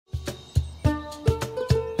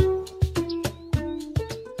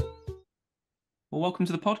Well, welcome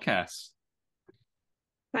to the podcast.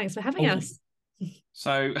 Thanks for having us.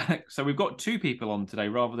 So, so we've got two people on today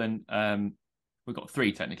rather than we've got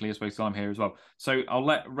three technically, I suppose. So I'm here as well. So I'll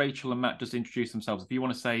let Rachel and Matt just introduce themselves. If you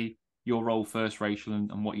want to say your role first, Rachel,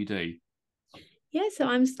 and what you do. Yeah, so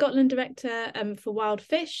I'm Scotland Director for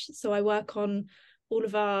Wildfish. So I work on all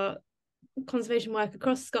of our conservation work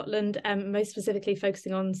across Scotland, most specifically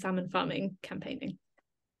focusing on salmon farming campaigning.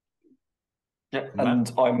 Yeah, and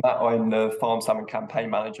I'm Matt. I'm the farm salmon campaign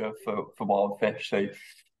manager for Wildfish. So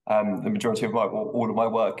the majority of all of my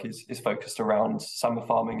work is focused around salmon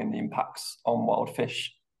farming and the impacts on wild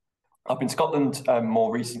fish. Up in Scotland,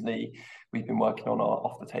 more recently, we've been working on our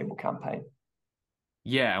off the table campaign.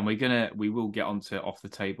 Yeah, and we will get onto off the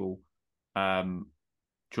table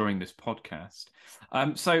during this podcast.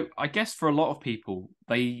 So I guess for a lot of people,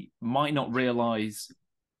 they might not realise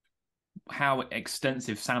how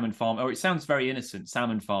extensive salmon farm, or it sounds very innocent,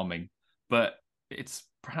 salmon farming, but it's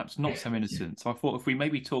perhaps not so innocent. So I thought if we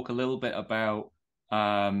maybe talk a little bit about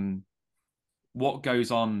what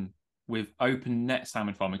goes on with open net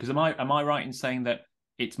salmon farming, because am I right in saying that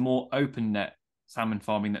it's more open net salmon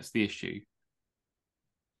farming that's the issue?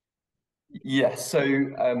 Yes, so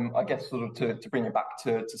I guess sort of to bring it back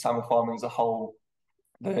to salmon farming as a whole,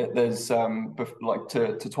 there's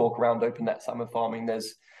to talk around open net salmon farming.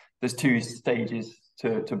 There's two stages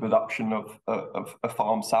to production of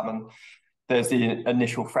farm salmon. There's the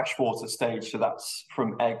initial freshwater stage, so that's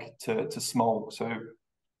from egg to smolt, so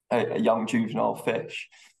a young juvenile fish.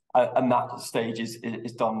 And that stage is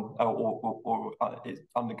done or it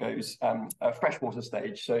undergoes a freshwater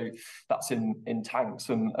stage. So that's in tanks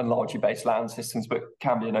and largely based land systems, but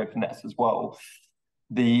can be in open nets as well.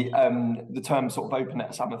 The term sort of open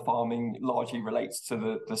net salmon farming largely relates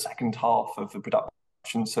to the second half of the production.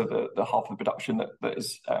 So the half of the production that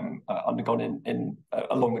is undergone in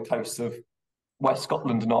along the coast of West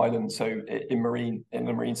Scotland and Ireland, so in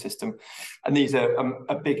the marine system, and these are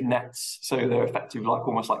big nets, so they're effectively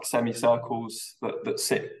almost like semicircles that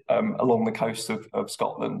sit along the coast of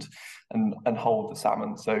Scotland and hold the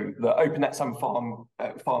salmon. So the open net salmon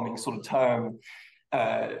farming sort of term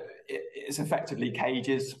is effectively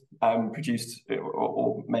cages produced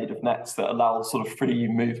or made of nets that allow sort of free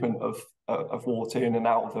movement of water in and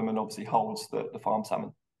out of them, and obviously holds the farm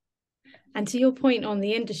salmon. And to your point on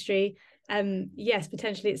the industry, yes,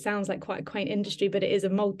 potentially it sounds like quite a quaint industry, but it is a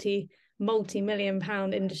multi-million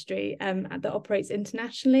pound industry that operates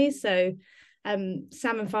internationally. So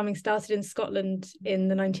salmon farming started in Scotland in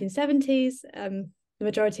the 1970s, the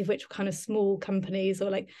majority of which were kind of small companies,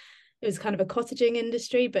 or it was kind of a cottaging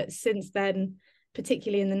industry. But since then,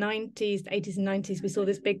 particularly in the 90s, 80s and 90s, we saw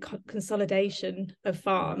this big consolidation of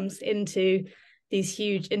farms into these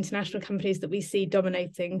huge international companies that we see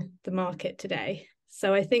dominating the market today.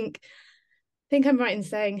 So I think I'm right in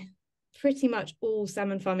saying pretty much all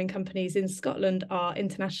salmon farming companies in Scotland are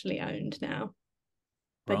internationally owned now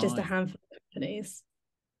by just a handful of companies.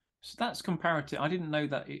 So that's comparative. I didn't know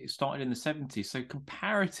that it started in the 70s. So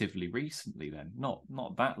comparatively recently then, not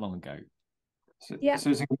that long ago. So it's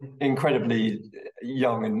an incredibly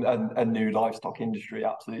young and new livestock industry,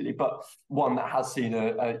 absolutely, but one that has seen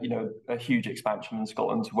a huge expansion in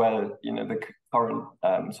Scotland, where the current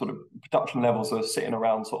sort of production levels are sitting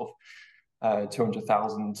around sort of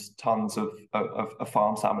 200,000 tons of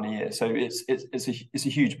farm salmon a year. So it's a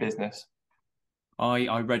huge business.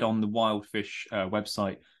 I read on the Wildfish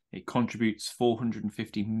website it contributes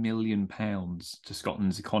 £450 million to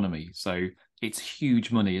Scotland's economy. So it's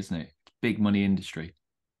huge money, isn't it? Big money industry.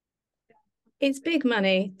 It's big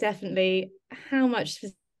money, definitely. How much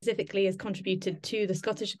specifically is contributed to the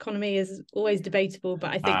Scottish economy is always debatable,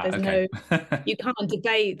 but I think you can't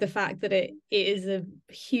debate the fact that it is a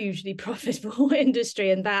hugely profitable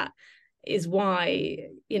industry, and that is why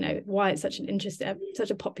it's such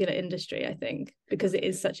such a popular industry, I think, because it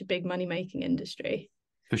is such a big money-making industry.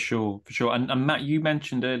 For sure. And Matt, you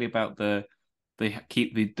mentioned earlier about they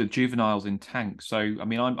keep the juveniles in tanks. So I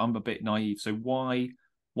mean, I'm a bit naive. So why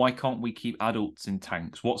can't we keep adults in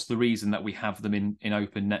tanks? What's the reason that we have them in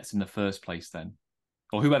open nets in the first place then?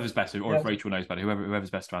 Or whoever's better, or if Rachel knows better, whoever's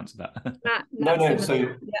best to answer that. No.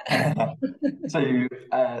 So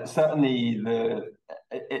certainly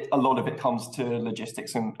a lot of it comes to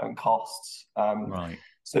logistics and costs. Right.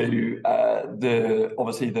 So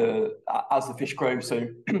obviously as the fish grow, so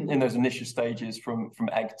in those initial stages from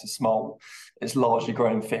egg to smolt, it's largely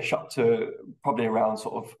growing fish up to probably around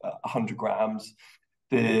sort of 100 grams.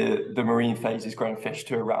 The marine phase is growing fish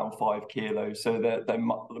to around 5 kilos. So they're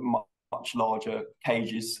much larger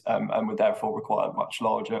cages and would therefore require much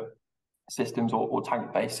larger systems or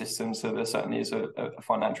tank-based systems. So there certainly is a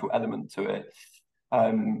financial element to it.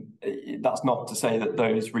 That's not to say that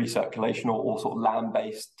those recirculation or sort of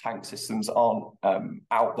land-based tank systems aren't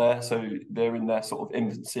out there, so they're in their sort of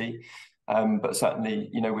infancy. But certainly,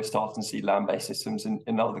 we're starting to see land-based systems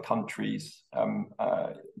in other countries.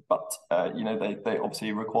 But they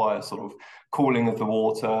obviously require sort of cooling of the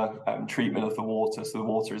water, treatment of the water, so the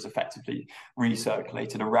water is effectively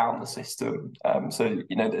recirculated around the system. So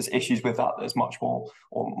there's issues with that. There's much more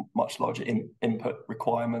or much larger input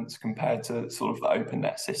requirements compared to sort of the open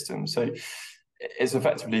net system. So it's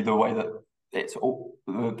effectively the way that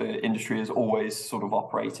the industry has always sort of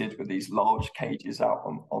operated, with these large cages out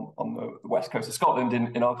on the west coast of Scotland,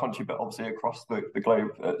 in our country, but obviously across the globe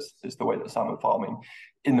is the way that salmon farming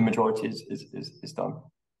in the majority is done.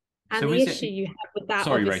 And so the issue you have with that,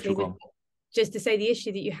 sorry, obviously, Rachel, just to say, the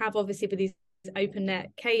issue that you have obviously with these open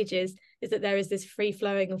net cages is that there is this free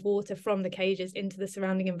flowing of water from the cages into the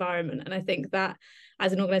surrounding environment. And I think that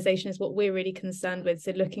as an organisation is what we're really concerned with.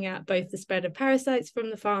 So looking at both the spread of parasites from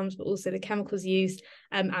the farms, but also the chemicals used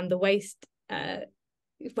and the waste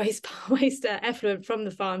effluent from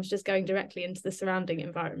the farms just going directly into the surrounding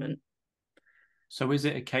environment. So is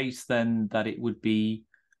it a case then that it would be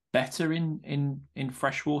better in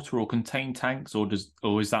freshwater or contained tanks, or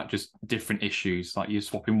is that just different issues? Like you're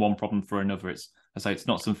swapping one problem for another. It's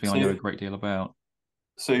not something I know a great deal about.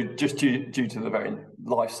 So just due to the very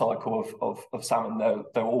life cycle of salmon,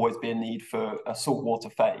 there will always be a need for a saltwater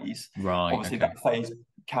phase. Right. Obviously, that phase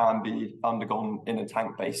can be undergone in a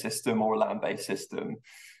tank-based system or a land-based system.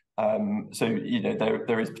 So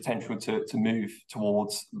there is potential to move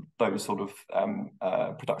towards those sort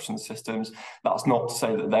of production systems. That's not to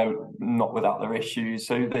say that they're not without their issues.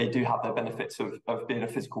 So they do have their benefits of being a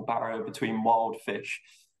physical barrier between wild fish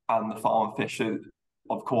and the farm fish. So,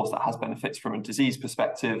 of course, that has benefits from a disease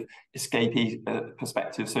perspective, escapee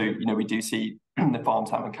perspective. So we do see the farm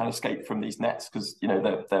salmon can escape from these nets because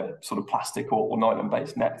they're sort of plastic or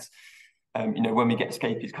nylon-based nets. When we get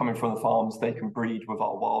escapees coming from the farms, they can breed with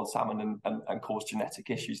our wild salmon and cause genetic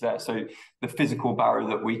issues there. So the physical barrier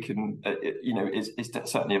that we can, is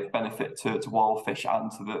certainly a benefit to wild fish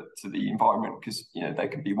and to the environment, because there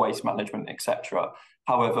can be waste management, etc.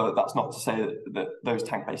 However, that's not to say that those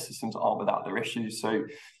tank-based systems aren't without their issues. So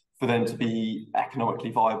for them to be economically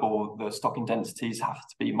viable, the stocking densities have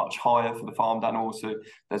to be much higher for the farmed animals. So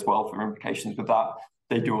there's welfare implications with that.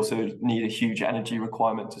 They do also need a huge energy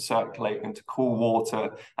requirement to circulate and to cool water,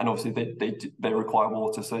 and obviously they require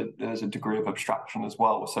water, so there's a degree of abstraction as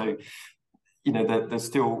well. So there's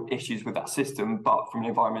still issues with that system, but from an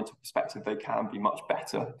environmental perspective, they can be much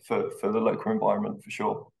better for the local environment, for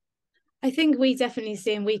sure. I think we definitely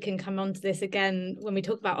see, and we can come on to this again when we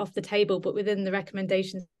talk about off the table, but within the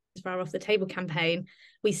recommendations for our off the table campaign,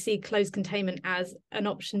 we see closed containment as an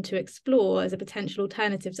option to explore as a potential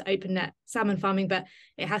alternative to open net salmon farming, but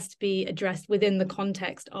it has to be addressed within the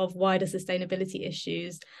context of wider sustainability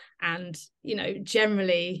issues and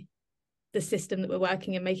generally the system that we're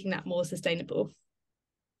working in, making that more sustainable.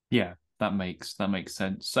 Yeah, that makes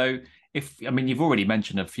sense. So you've already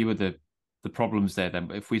mentioned a few of the problems there then,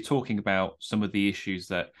 but if we're talking about some of the issues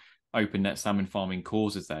that open net salmon farming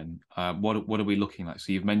causes, then what are we looking like?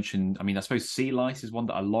 So you've mentioned, I suppose sea lice is one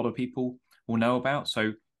that a lot of people will know about.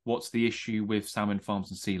 So what's the issue with salmon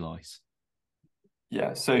farms and sea lice?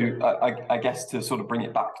 Yeah, so I guess to sort of bring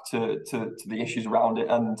it back to the issues around it,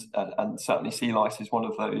 and certainly sea lice is one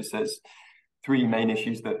of those. There's three main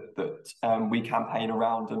issues that we campaign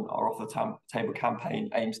around, and our Off the Table campaign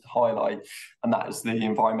aims to highlight, and that is the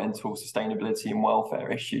environmental, sustainability and welfare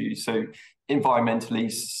issues. So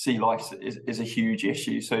environmentally, sea lice is a huge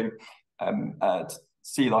issue. So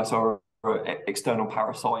sea lice are an external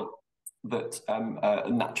parasite that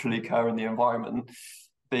naturally occur in the environment.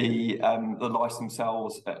 The lice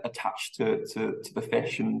themselves attach to the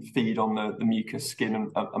fish and feed on the mucus,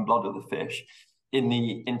 skin and blood of the fish. In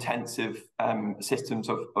the intensive systems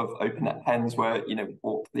of open net pens, where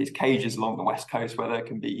or these cages along the west coast, where there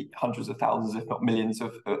can be hundreds of thousands, if not millions,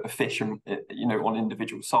 of fish, on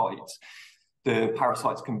individual sites, the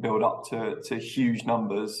parasites can build up to huge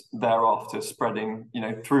numbers, thereafter spreading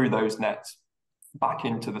through those nets back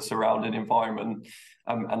into the surrounding environment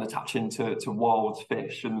and attaching to wild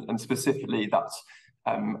fish, and specifically that's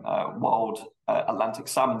wild Atlantic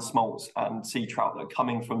salmon smolts and sea trout that are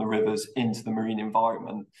coming from the rivers into the marine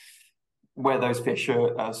environment, where those fish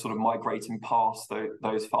are sort of migrating past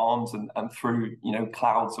those farms and through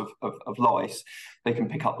clouds of lice. They can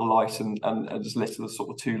pick up the lice, and as little as sort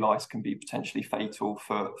of 2 lice can be potentially fatal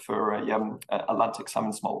for a Atlantic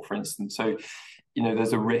salmon smolt, for instance. So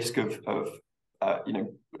there's a risk of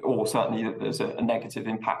or certainly there's a negative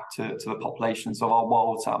impact to the populations of our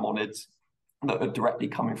wild salmonids that are directly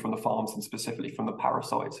coming from the farms and specifically from the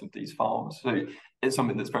parasites of these farms. So it's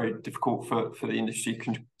something that's very difficult for the industry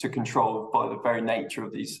to control by the very nature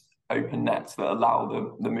of these open nets that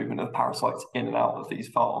allow the movement of parasites in and out of these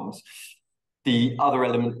farms. The other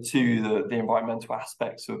element to the environmental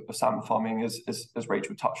aspects of salmon farming, as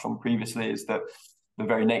Rachel touched on previously, is that the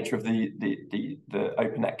very nature of the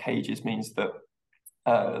open net cages means that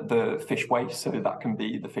the fish waste, so that can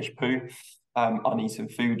be the fish poo, uneaten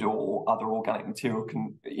food, or other organic material,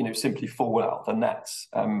 can simply fall out of the nets.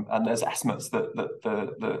 And there's estimates that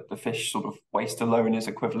the fish sort of waste alone is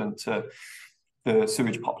equivalent to the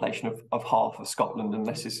sewage population of half of Scotland, and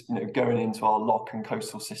this is going into our loch and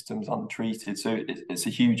coastal systems untreated. So it's a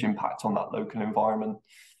huge impact on that local environment.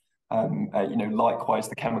 Likewise,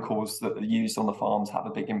 the chemicals that are used on the farms have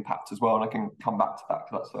a big impact as well, and I can come back to that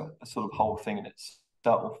because that's a sort of whole thing in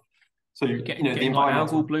itself. So the environmental, like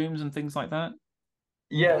algal blooms and things like that.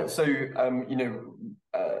 Yeah, so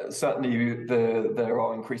certainly there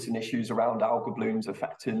are increasing issues around algal blooms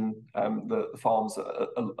affecting the farms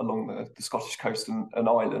along the Scottish coast and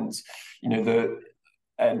islands.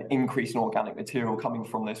 An increase in organic material coming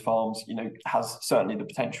from those farms, has certainly the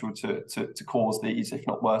potential to cause these, if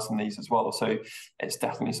not worsen these as well. So it's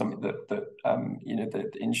definitely something that the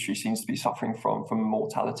industry seems to be suffering from a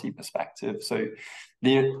mortality perspective. So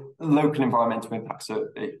the local environmental impacts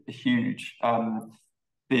are huge.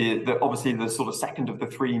 Obviously the sort of second of the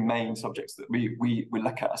three main subjects that we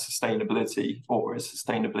look at is sustainability,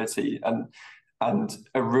 and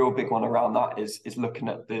a real big one around that is looking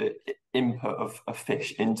at the input of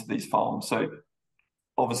fish into these farms. So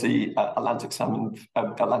obviously Atlantic salmon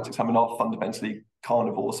are fundamentally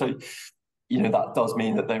carnivore, so that does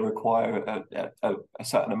mean that they require a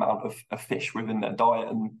certain amount of fish within their diet,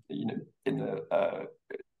 and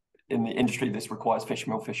in the industry, this requires fish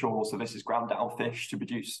meal, fish oil. So this is ground down fish to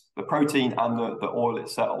produce the protein and the oil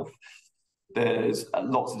itself. There's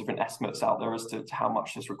lots of different estimates out there as to how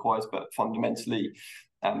much this requires, but fundamentally,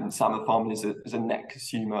 salmon farming is a net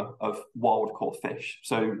consumer of wild caught fish.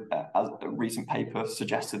 So as a recent paper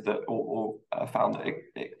suggested that, or found that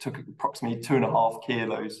it took approximately 2.5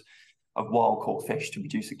 kilos of wild caught fish to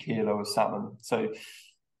produce a kilo of salmon. So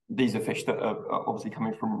these are fish that are obviously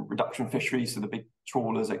coming from reduction fisheries, so the big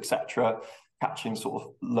trawlers, etc., catching sort of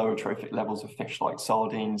lower trophic levels of fish like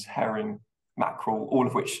sardines, herring, mackerel, all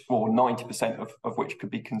of which, or 90% of which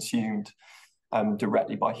could be consumed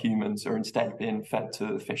directly by humans, or instead being fed to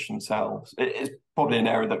the fish themselves. It is probably an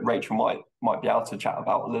area that Rachel might be able to chat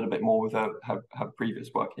about a little bit more with her previous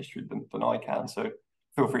work history than I can. So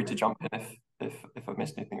feel free to jump in if I've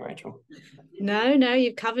missed anything, Rachel. No,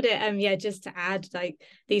 you've covered it. Yeah, just to add, like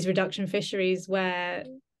these reduction fisheries where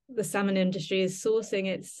the salmon industry is sourcing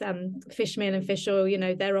its fish meal and fish oil,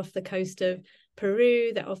 they're off the coast of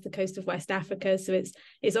Peru, they're off the coast of West Africa. So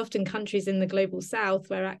it's often countries in the global south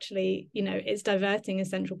where actually, it's diverting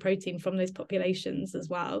essential protein from those populations as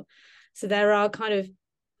well. So there are kind of,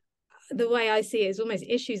 the way I see it is almost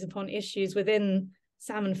issues upon issues within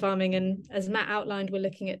salmon farming, and as Matt outlined, we're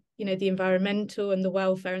looking at the environmental and the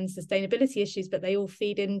welfare and sustainability issues, but they all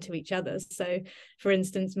feed into each other. So for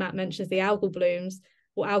instance, Matt mentions the algal blooms.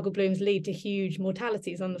 Well, algal blooms lead to huge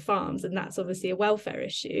mortalities on the farms, and that's obviously a welfare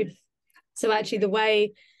issue. So actually the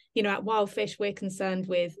way at Wildfish, we're concerned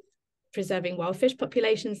with preserving wild fish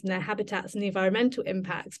populations and their habitats and the environmental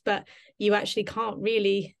impacts, but you actually can't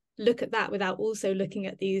really look at that without also looking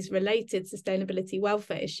at these related sustainability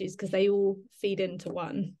welfare issues, because they all feed into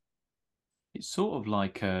one. It's sort of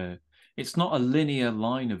like it's not a linear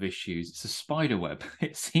line of issues, it's a spider web.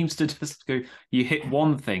 It seems to just go, you hit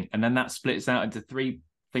one thing and then that splits out into 3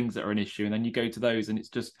 things that are an issue, and then you go to those, and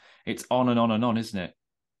it's on and on and on, isn't it?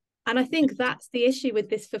 And I think that's the issue with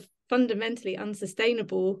this fundamentally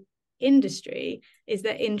unsustainable industry, is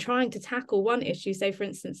that in trying to tackle one issue, say for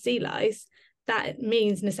instance sea lice, that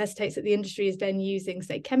necessitates that the industry is then using,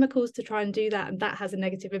 say, chemicals to try and do that, and that has a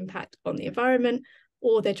negative impact on the environment,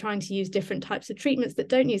 or they're trying to use different types of treatments that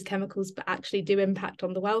don't use chemicals but actually do impact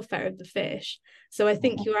on the welfare of the fish. So I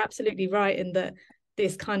think you're absolutely right in that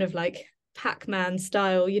this kind of like Pac-Man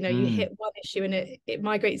style, you hit one issue and it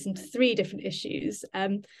migrates into 3 different issues,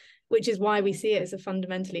 which is why we see it as a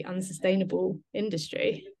fundamentally unsustainable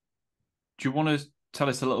industry. Do you want to tell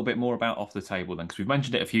us a little bit more about Off the Table then? Because we've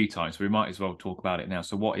mentioned it a few times, so we might as well talk about it now.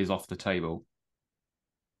 So what is Off the Table?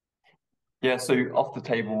 Yeah, so Off the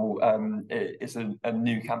Table is a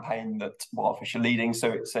new campaign that Wildfish are leading. So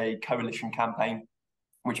it's a coalition campaign,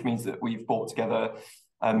 which means that we've brought together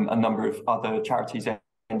a number of other charities,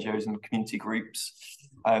 NGOs and community groups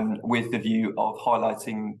with the view of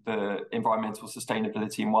highlighting the environmental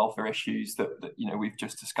sustainability and welfare issues that we've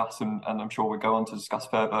just discussed, and I'm sure we'll go on to discuss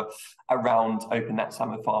further around open net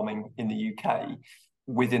salmon farming in the UK,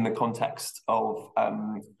 within the context of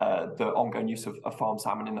the ongoing use of farm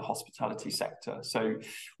salmon in the hospitality sector. So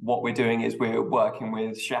what we're doing is we're working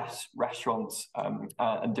with chefs, restaurants,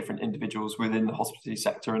 and different individuals within the hospitality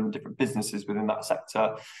sector and different businesses within that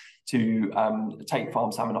sector to take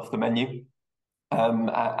farm salmon off the menu.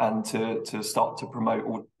 And to start to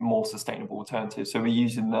promote more sustainable alternatives. So we're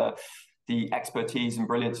using the expertise and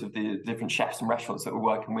brilliance of the different chefs and restaurants that we're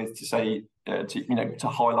working with to say, to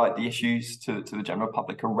highlight the issues to the general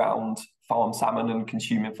public around farm salmon and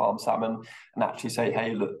consuming farm salmon, and actually say,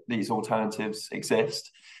 hey, look, these alternatives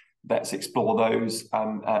exist. Let's explore those,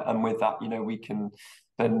 and with that, we can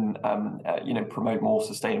then promote more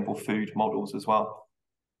sustainable food models as well.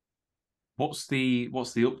 What's the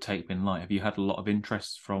uptake been like? Have you had a lot of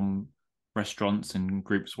interest from restaurants and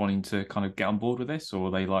groups wanting to kind of get on board with this, or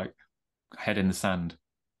are they like head in the sand?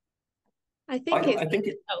 I think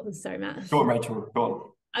it's oh, sorry, Matt. Go on, Rachel. Go on.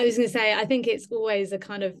 I was going to say, I think it's always a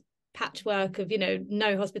kind of patchwork of,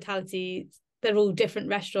 no hospitality. They're all different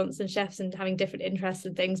restaurants and chefs and having different interests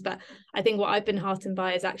and things. But I think what I've been heartened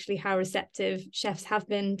by is actually how receptive chefs have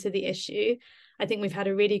been to the issue. I think we've had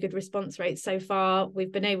a really good response rate so far.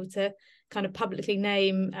 We've been able to kind of publicly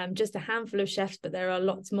name just a handful of chefs, but there are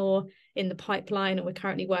lots more in the pipeline, and we're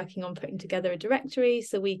currently working on putting together a directory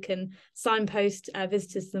so we can signpost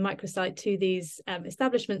visitors to the microsite to these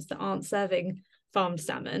establishments that aren't serving farmed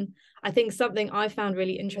salmon. I think something I found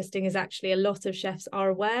really interesting is actually a lot of chefs are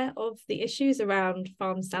aware of the issues around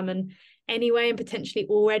farmed salmon anyway, and potentially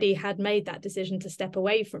already had made that decision to step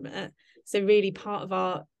away from it. So really part of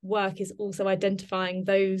our work is also identifying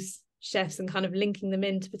those chefs and kind of linking them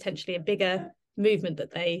into potentially a bigger movement that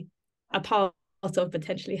they are part of,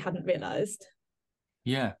 potentially hadn't realised.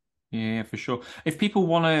 Yeah, for sure. If people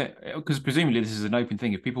want to, because presumably this is an open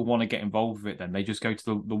thing, if people want to get involved with it, then they just go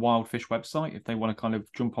to the Wildfish website if they want to kind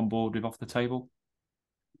of jump on board with Off the Table.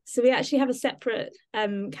 So we actually have a separate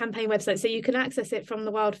campaign website. So you can access it from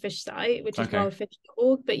the Wildfish site, which is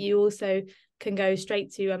wildfish.org, but you also can go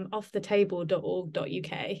straight to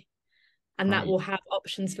offthetable.org.uk. And that will have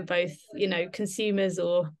options for both, consumers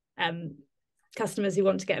or customers who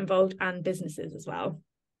want to get involved, and businesses as well.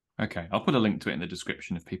 Okay, I'll put a link to it in the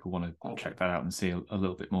description if people want to check that out and see a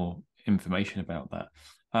little bit more information about that.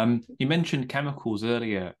 You mentioned chemicals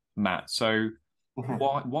earlier, Matt. So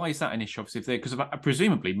why is that an issue? Obviously, because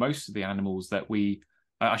presumably most of the animals that we,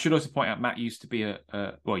 I should also point out, Matt used to be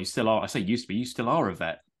you still are. I say used to be, you still are a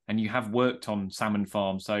vet, and you have worked on salmon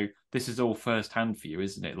farms. So this is all first hand for you,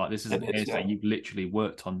 isn't it? Like this isn't hearsay. You've literally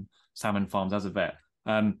worked on salmon farms as a vet.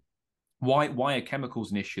 Why are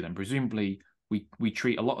chemicals an issue then? Presumably we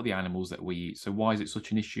treat a lot of the animals that we eat. So why is it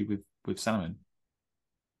such an issue with salmon?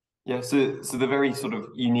 Yeah, so the very sort of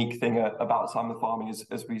unique thing about salmon farming is,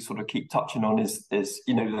 as we sort of keep touching on, is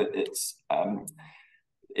that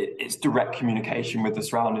it's direct communication with the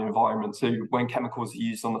surrounding environment. So when chemicals are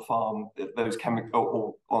used on the farm, those chemicals,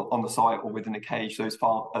 or on the site or within a cage, those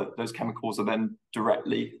chemicals are then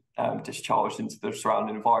directly discharged into the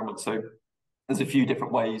surrounding environment. So there's a few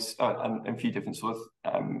different ways and a few different sort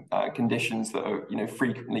of conditions that are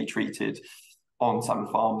frequently treated on salmon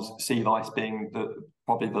farms. Sea lice being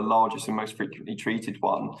probably the largest and most frequently treated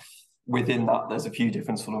one. Within that, there's a few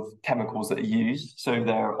different sort of chemicals that are used. So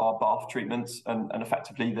there are bath treatments, and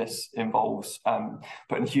effectively this involves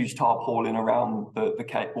putting a huge tarpaulin around the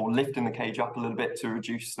cage, or lifting the cage up a little bit to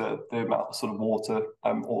reduce the amount of sort of water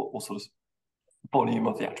or sort of volume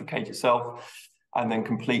of the actual cage itself, and then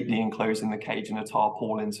completely enclosing the cage in a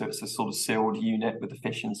tarpaulin, so it's a sort of sealed unit with the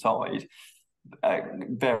fish inside.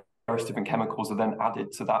 Various different chemicals are then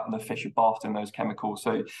added to that, and the fish are bathed in those chemicals.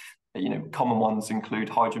 So common ones include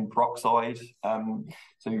hydrogen peroxide.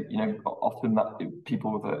 So often that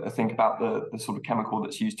people think about the sort of chemical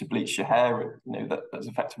that's used to bleach your hair. That's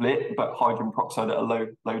effectively it, but hydrogen peroxide at a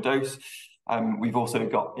low dose. We've also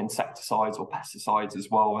got insecticides or pesticides as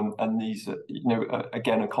well, and these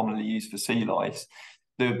again are commonly used for sea lice.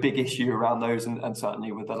 The big issue around those, and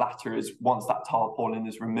certainly with the latter, is once that tarpaulin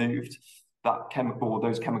is removed, that chemical,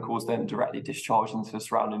 those chemicals then directly discharge into the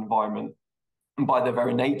surrounding environment. And by their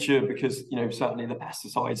very nature, because certainly the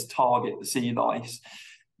pesticides target the sea lice,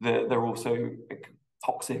 they're also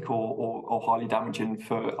toxic or highly damaging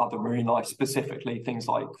for other marine life, specifically things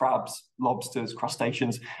like crabs, lobsters,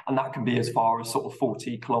 crustaceans, and that can be as far as sort of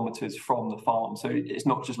 40 kilometers from the farm. So it's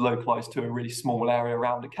not just localized to a really small area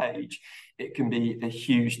around a cage. It can be a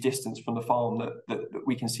huge distance from the farm that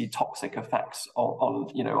we can see toxic effects on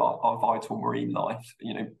you know, our vital marine life,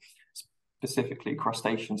 you know, specifically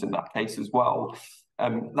crustaceans in that case as well.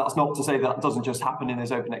 That's not to say that doesn't just happen in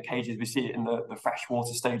those open net cages. We see it in the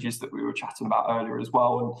freshwater stages that we were chatting about earlier as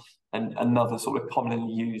well. And another sort of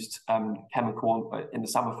commonly used chemical in the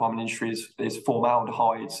salmon farming industry is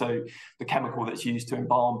formaldehyde. So the chemical that's used to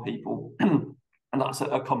embalm people. And that's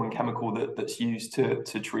a common chemical that's used to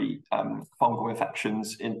treat fungal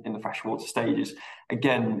infections in the freshwater stages.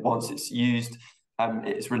 Again, once it's used,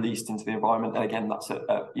 it's released into the environment, and again, that's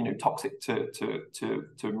you know, toxic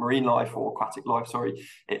to marine life or aquatic life. Sorry,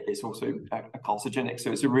 it's also a carcinogenic.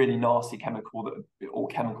 So it's a really nasty chemical or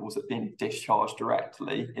chemicals that are being discharged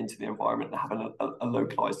directly into the environment and having a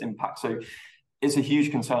localized impact. So it's a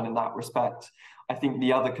huge concern in that respect. I think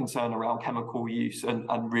the other concern around chemical use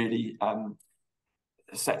and really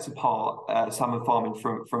sets apart salmon farming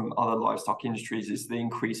from other livestock industries is the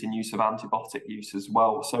increase in use of antibiotic use as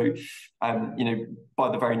well. So, you know,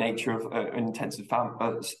 by the very nature of an intensive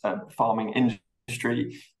farming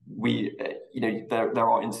industry, we, you know, there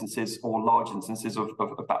are instances or large instances of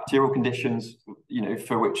bacterial conditions, you know,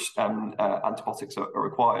 for which antibiotics are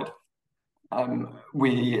required.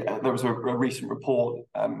 There was a recent report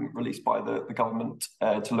released by the government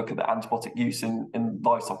to look at the antibiotic use in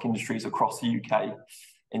livestock industries across the UK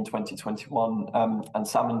in 2021, and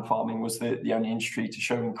salmon farming was the only industry to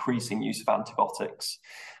show increasing use of antibiotics,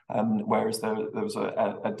 whereas there was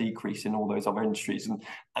a decrease in all those other industries.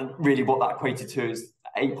 And really what that equated to is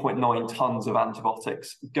 8.9 tons of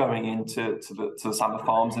antibiotics going into the salmon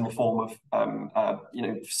farms in the form of you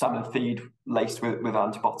know, salmon feed laced with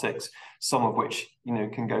antibiotics, some of which, you know,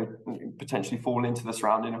 can go potentially fall into the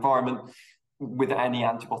surrounding environment. With any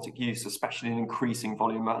antibiotic use, especially an increasing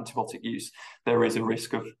volume of antibiotic use, there is a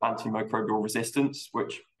risk of antimicrobial resistance,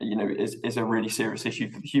 which, you know, is a really serious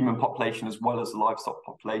issue for the human population as well as the livestock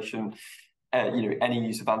population. You know, any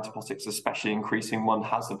use of antibiotics, especially increasing one,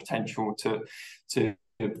 has the potential to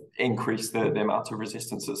increase the amount of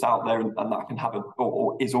resistance that's out there, and that can have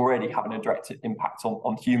or is already having a direct impact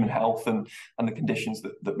on human health and the conditions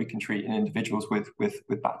that we can treat in individuals with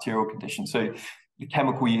bacterial conditions. So the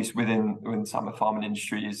chemical use within the salmon farming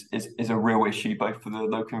industry is a real issue, both for the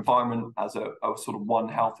local environment as a sort of One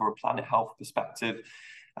Health or a Planet Health perspective,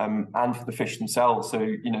 and for the fish themselves. So,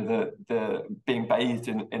 you know, the being bathed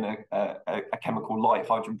in a chemical like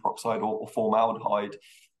hydrogen peroxide or formaldehyde,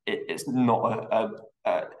 it's not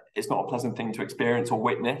a pleasant thing to experience or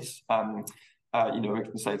witness. You know, we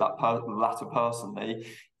can say that the latter personally.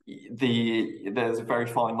 There's a very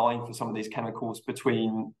fine line for some of these chemicals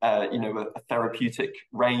between you know, a therapeutic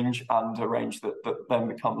range and a range that then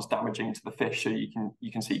becomes damaging to the fish. So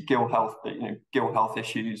you can see gill health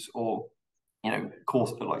issues, or, you know,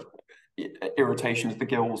 cause like irritation to the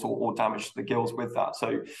gills or damage to the gills with that.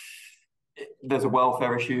 So there's a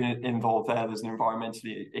welfare issue involved there, there's an environmental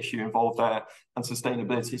issue involved there, and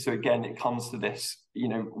sustainability. So again, it comes to this, you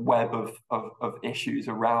know, web of issues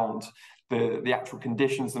around the actual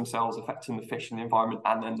conditions themselves affecting the fish and the environment,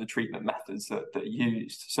 and then the treatment methods that are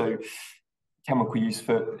used. So chemical use,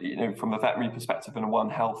 for, you know, from a veterinary perspective and a One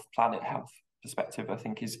Health, Planet Health perspective, I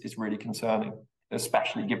think is really concerning,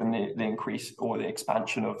 especially given the increase or the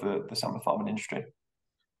expansion of the salmon farming industry.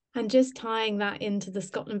 And just tying that into the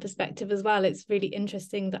Scotland perspective as well, it's really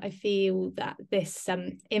interesting that I feel that this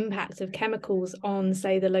impact of chemicals on,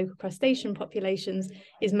 say, the local crustacean populations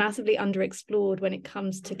is massively underexplored when it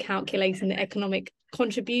comes to calculating the economic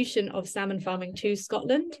contribution of salmon farming to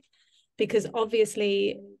Scotland. Because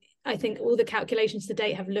obviously, I think all the calculations to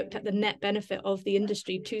date have looked at the net benefit of the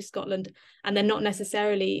industry to Scotland, and they're not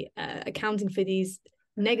necessarily accounting for these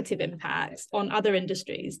negative impacts on other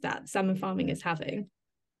industries that salmon farming is having.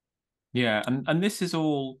 Yeah, and this is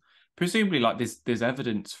all presumably, like, there's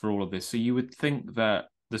evidence for all of this. So you would think that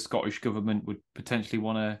the Scottish government would potentially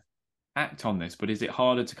want to act on this, but is it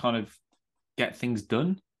harder to kind of get things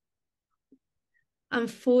done?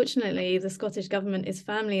 Unfortunately, the Scottish government is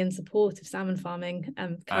firmly in support of salmon farming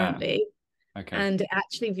currently. Okay. And it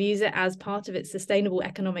actually views it as part of its sustainable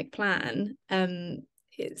economic plan.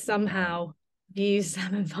 It somehow views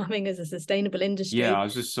salmon farming as a sustainable industry. Yeah, I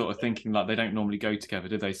was just sort of thinking, like, they don't normally go together,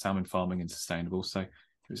 do they? Salmon farming and sustainable. So it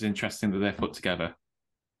was interesting that they're put together.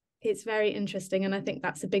 It's very interesting, and I think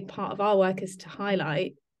that's a big part of our work, is to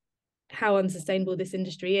highlight how unsustainable this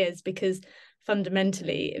industry is, because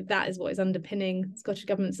fundamentally, if that is what is underpinning Scottish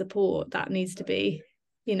government support, that needs to be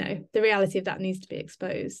the reality of that needs to be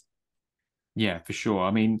exposed. Yeah, for sure.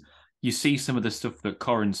 I mean, you see some of the stuff that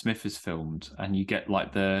Corin Smith has filmed, and you get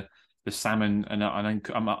like the salmon, and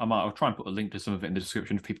I'll try and put a link to some of it in the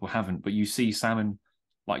description if people haven't. But you see salmon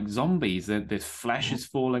like zombies. There's flesh is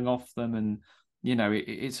falling off them, and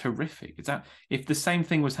it's horrific. It's that if the same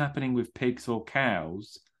thing was happening with pigs or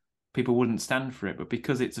cows, people wouldn't stand for it. But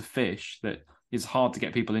because it's a fish that is hard to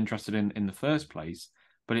get people interested in the first place,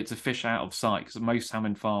 but it's a fish out of sight, because most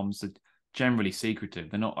salmon farms are generally secretive.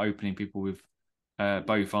 They're not opening people with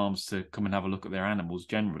bow farms to come and have a look at their animals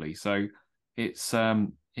generally. So it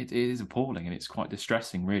is appalling, and it's quite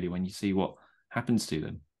distressing really when you see what happens to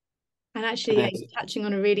them. And actually, you're touching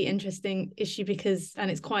on a really interesting issue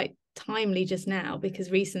and it's quite timely just now,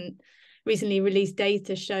 because recently released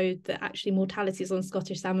data showed that actually mortalities on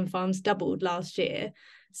Scottish salmon farms doubled last year.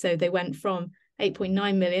 So they went from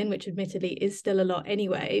 8.9 million, which admittedly is still a lot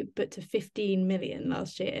anyway, but to 15 million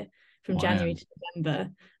last year from January to November.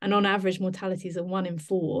 And on average, mortalities are 1 in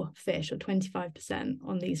 4 fish, or 25%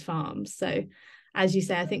 on these farms. So as you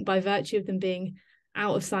say, I think by virtue of them being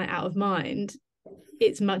out of sight, out of mind,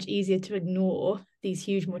 it's much easier to ignore these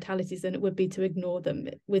huge mortalities than it would be to ignore them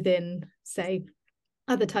within, say,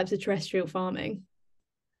 other types of terrestrial farming.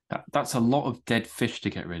 That's a lot of dead fish to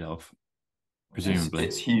get rid of, presumably.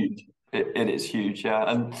 It's huge. It is huge,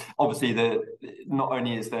 yeah. And obviously, not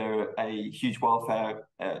only is there a huge welfare,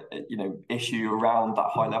 issue around that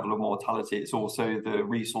high level of mortality, it's also the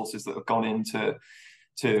resources that have gone into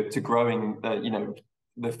growing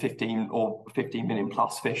the 15 million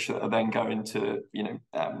plus fish that are then going to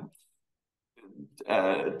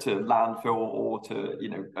landfill, or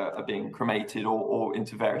are being cremated, or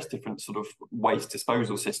into various different sort of waste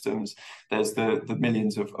disposal systems. There's the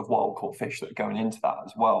millions of wild caught fish that are going into that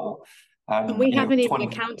as well. And we haven't even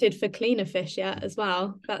accounted for cleaner fish yet as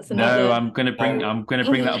well. That's another. No, I'm going to bring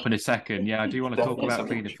that up in a second. Yeah, I do want to talk about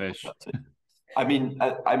cleaner fish. I mean,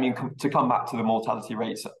 to come back to the mortality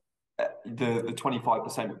rates, the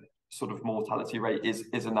 25% sort of mortality rate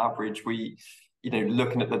is an average. We,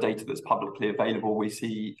 looking at the data that's publicly available, we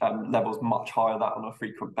see levels much higher than that on a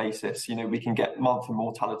frequent basis. We can get monthly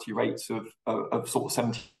mortality rates of sort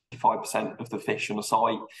of 75% of the fish on a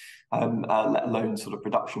site, let alone sort of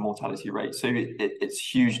production mortality rate. So it's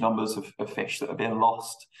huge numbers of fish that are being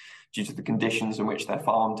lost due to the conditions in which they're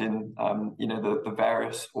farmed in, the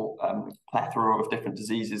various plethora of different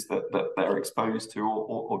diseases that they're exposed to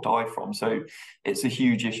or die from. So it's a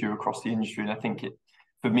huge issue across the industry. And I think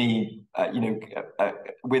for me,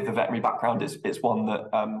 with the veterinary background, it's one that,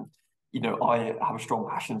 I have a strong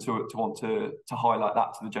passion to want to highlight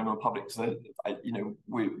that to the general public. So,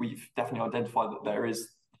 we've definitely identified that there is,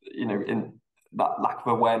 in that lack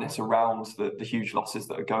of awareness around the huge losses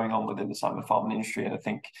that are going on within the salmon farming industry. And I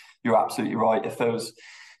think you're absolutely right. If there was,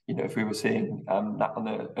 if we were seeing that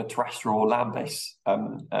on a terrestrial or land-based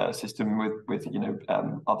system with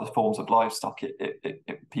other forms of livestock,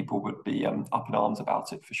 people would be up in arms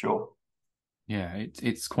about it for sure. Yeah,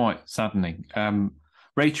 it's quite saddening.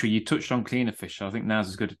 Rachel, you touched on cleaner fish. I think now's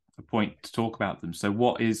as good a point to talk about them. So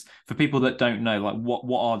what is, for people that don't know, like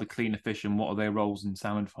what are the cleaner fish and what are their roles in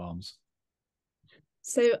salmon farms?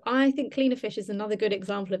 So I think cleaner fish is another good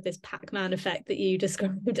example of this Pac-Man effect that you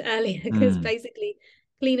described earlier, because basically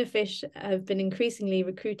cleaner fish have been increasingly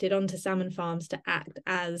recruited onto salmon farms to act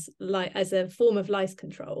as a form of lice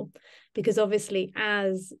control, because obviously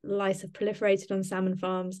as lice have proliferated on salmon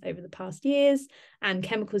farms over the past years and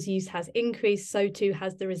chemicals use has increased, so too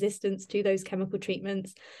has the resistance to those chemical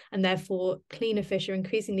treatments, and therefore cleaner fish are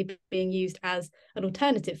increasingly being used as an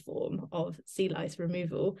alternative form of sea lice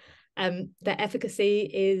removal. Their efficacy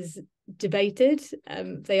is debated.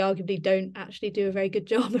 They arguably don't actually do a very good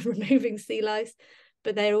job of removing sea lice,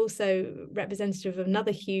 but they're also representative of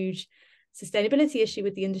another huge sustainability issue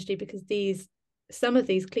with the industry, because some of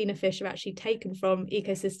these cleaner fish are actually taken from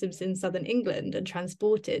ecosystems in southern England and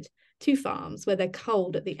transported to farms where they're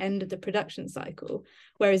culled at the end of the production cycle,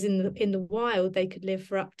 whereas in the wild they could live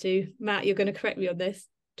for up to, Matt, you're going to correct me on this,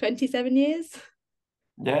 27 years?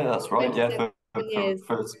 Yeah, that's right. Yeah,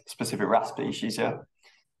 for specific rat species, yeah.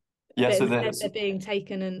 So they're being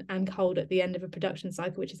taken and culled at the end of a production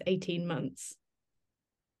cycle, which is 18 months.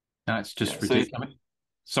 That's just ridiculous.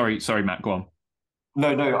 Sorry, Matt, go on.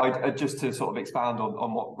 No, I just to sort of expand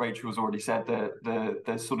on what Rachel has already said,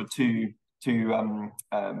 there's sort of two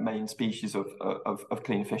main species of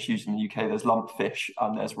cleaner fish used in the UK. There's lumpfish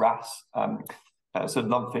and there's wrasse. So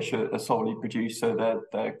lumpfish are solely produced, so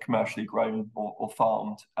they're commercially grown or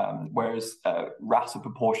farmed, whereas wrasse, a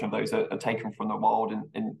proportion of those are taken from the wild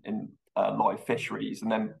in live fisheries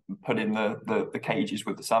and then put in the cages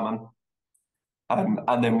with the salmon.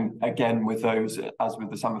 And then again with those, as with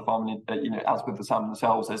the salmon farming, as with the salmon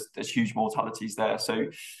themselves, there's huge mortalities there. So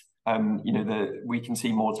we can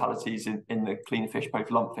see mortalities in the cleaner fish, both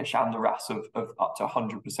lumpfish and the wrasse, of up to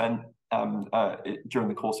 100% during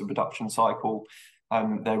the course of production cycle.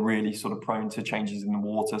 They're really sort of prone to changes in the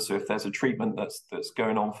water. So if there's a treatment that's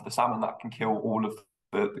going on for the salmon, that can kill all of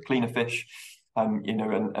the cleaner fish.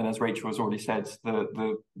 And as Rachel has already said,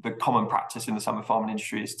 the common practice in the salmon farming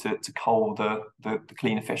industry is to cull the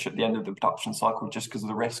cleaner fish at the end of the production cycle, just because of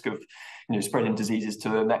the risk of spreading diseases to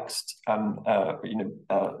the next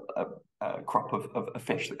crop of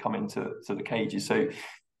fish that come into the cages. So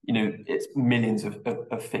it's millions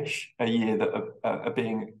of fish a year that are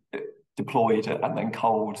being deployed and then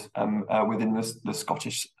culled within the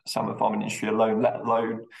Scottish salmon farming industry alone, let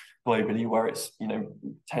alone globally, where it's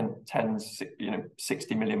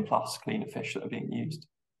 60 million plus cleaner fish that are being used.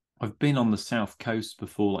 I've been on the south coast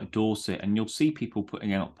before, like Dorset, and you'll see people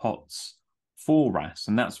putting out pots for wrasse,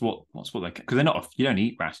 and that's what they, because they're not, you don't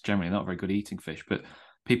eat wrasse generally, they're not very good eating fish, but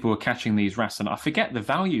people are catching these wrasse, and I forget the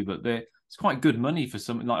value, but it's quite good money for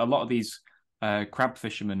something like a lot of these crab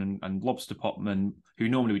fishermen and lobster potmen who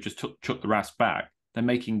normally would just chuck the wrasse back. They're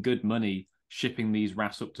making good money shipping these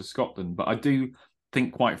wrasse up to Scotland. But I do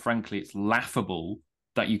think, quite frankly, it's laughable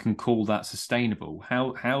that you can call that sustainable.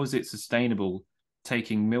 How is it sustainable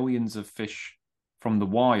taking millions of fish from the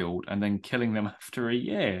wild and then killing them after a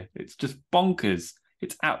year? It's just bonkers.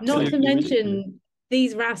 It's absolutely not to mention ridiculous.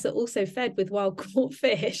 These wrasse are also fed with wild caught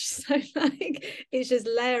fish, so like it's just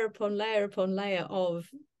layer upon layer upon layer of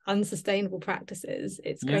unsustainable practices.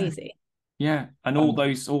 It's crazy. Yeah, and all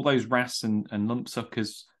those wrasse and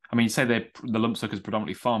lumpsuckers. I mean, you say the lumpsuckers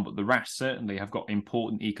predominantly farm, but the wrasse certainly have got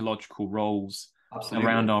important ecological roles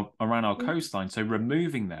around our coastline. So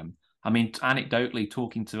removing them, I mean, anecdotally,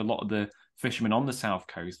 talking to a lot of the fishermen on the south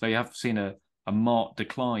coast, they have seen a marked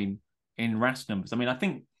decline in wrasse numbers. I mean, I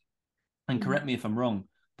think, and correct me if I'm wrong,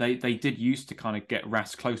 they did used to kind of get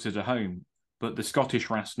wrasse closer to home, but the Scottish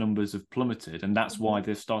wrasse numbers have plummeted, and that's why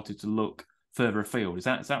they've started to look further afield. Is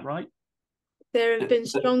that right? There have been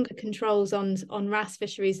stronger controls on wrasse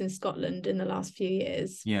fisheries in Scotland in the last few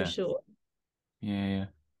years, for sure. Yeah.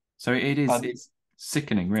 So it's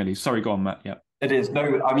sickening, really. Sorry, go on, Matt. Yeah. It is.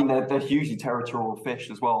 No, I mean they're hugely territorial fish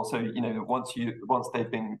as well. So once they've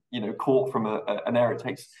been caught from an area,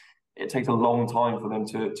 it takes a long time for them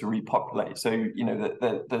to repopulate. So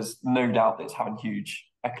there's no doubt that it's having huge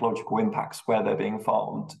ecological impacts where they're being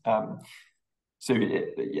farmed. So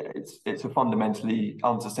it's a fundamentally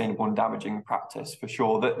unsustainable and damaging practice for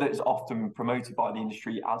sure that is often promoted by the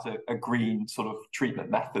industry as a green sort of treatment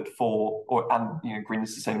method green and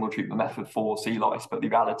sustainable treatment method for sea lice, but the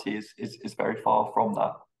reality is very far from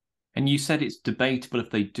that. And you said it's debatable if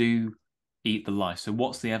they do eat the lice. So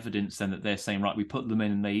what's the evidence then that they're saying, right, we put them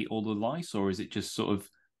in and they eat all the lice, or is it just sort of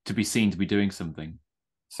to be seen to be doing something?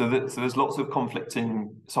 So there's lots of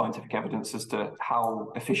conflicting scientific evidence as to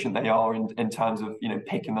how efficient they are in terms of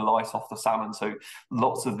picking the lice off the salmon. So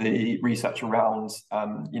lots of the research around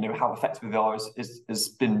how effective they are has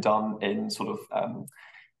been done in sort of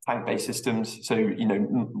tank-based systems. So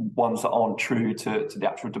ones that aren't true to the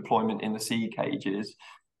actual deployment in the sea cages.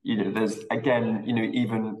 There's again,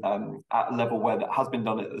 even at a level where that has been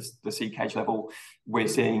done at the sea cage level, we're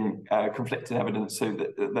seeing conflicting evidence. So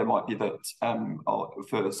that there might be that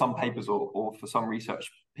for some papers or for some research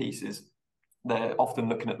pieces, they're often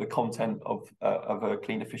looking at the content of a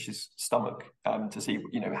cleaner fish's stomach to see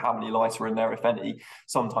how many lice are in there, if any.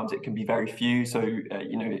 Sometimes it can be very few, so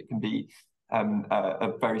it can be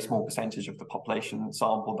a very small percentage of the population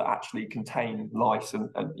sample that actually contain lice and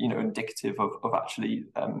indicative of actually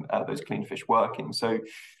those clean fish working. So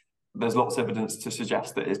there's lots of evidence to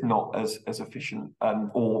suggest that it's not as efficient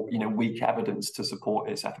or weak evidence to support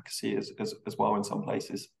its efficacy as well in some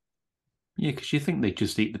places. Yeah, because you think they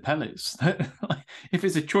just eat the pellets. If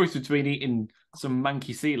it's a choice between eating some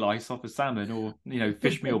manky sea lice off a salmon or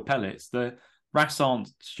fish meal pellets, the wrasse aren't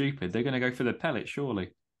stupid. They're going to go for the pellets, surely.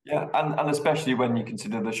 Yeah, and especially when you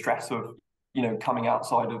consider the stress of coming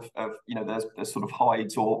outside of there's sort of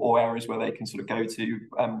hides or areas where they can sort of go to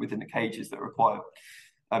within the cages that are required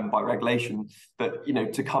by regulation. But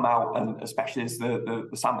to come out, and especially as the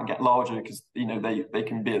salmon get larger, because they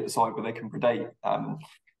can be at the side where they can predate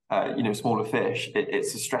smaller fish.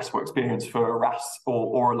 It's a stressful experience for a wrasse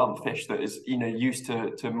or a lumpfish that is used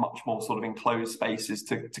to much more sort of enclosed spaces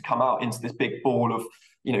to come out into this big ball of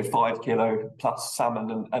 5 kilo plus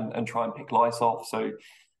salmon and try and pick lice off. So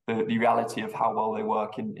the reality of how well they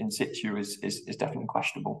work in situ is definitely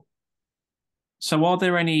questionable. So are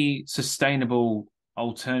there any sustainable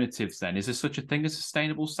alternatives then? Is there such a thing as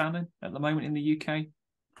sustainable salmon at the moment in the UK?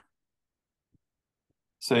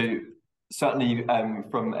 So certainly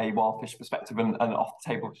from a Wildfish perspective and off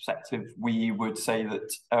the table perspective, we would say that,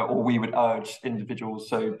 or we would urge individuals,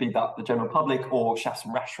 so be that the general public or chefs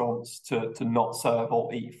and restaurants, to not serve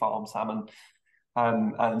or eat farm salmon.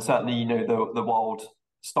 And certainly, you know, the wild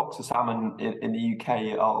stocks of salmon in the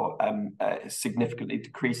UK are significantly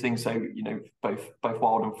decreasing. So, you know, both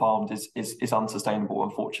wild and farmed is unsustainable,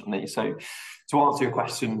 unfortunately. So, to answer your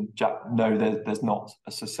question, Jack, no, there's not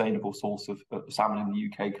a sustainable source of salmon in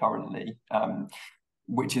the UK currently.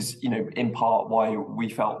 Which is, you know, in part why we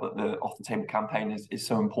felt that the Off the Table campaign is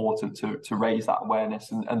so important to raise that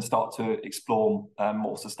awareness and start to explore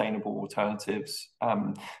more sustainable alternatives.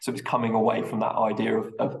 So it's coming away from that idea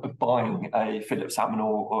of buying a fillet of salmon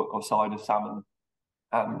or side of salmon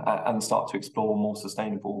and start to explore more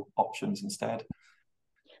sustainable options instead.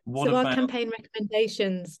 Our campaign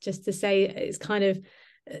recommendations, just to say, it's kind of,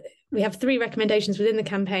 we have 3 recommendations within the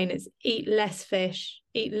campaign. It's eat less fish,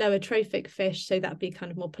 eat lower trophic fish, so that'd be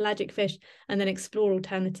kind of more pelagic fish, and then explore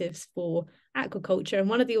alternatives for aquaculture. And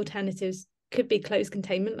one of the alternatives could be closed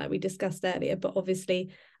containment, like we discussed earlier, but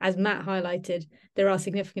obviously, as Matt highlighted, there are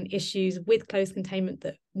significant issues with closed containment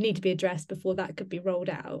that need to be addressed before that could be rolled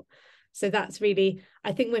out. So that's really,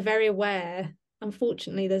 I think we're very aware,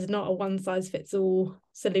 unfortunately, there's not a one-size-fits-all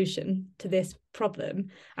solution to this problem.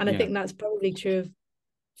 And I think that's probably true of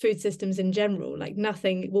food systems in general. Like,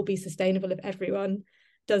 nothing will be sustainable if everyone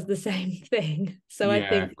does the same thing. So I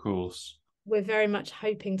think, of course, we're very much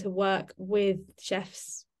hoping to work with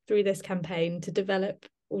chefs through this campaign to develop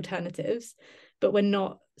alternatives, but we're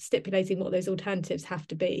not stipulating what those alternatives have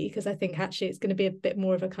to be, because I think actually it's going to be a bit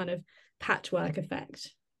more of a kind of patchwork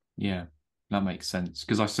effect. Yeah, that makes sense.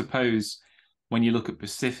 Because I suppose when you look at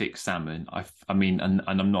Pacific salmon, I mean, and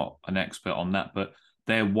I'm not an expert on that, but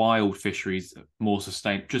their wild fisheries more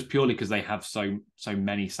sustainable, just purely because they have so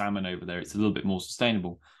many salmon over there. It's a little bit more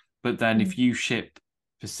sustainable. But then if you ship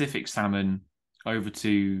Pacific salmon over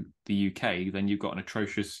to the UK, then you've got an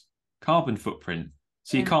atrocious carbon footprint.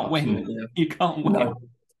 So you can't win. Yeah. You can't win. No.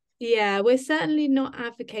 Yeah, we're certainly not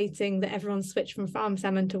advocating that everyone switch from farm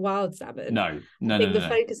salmon to wild salmon. No. I think the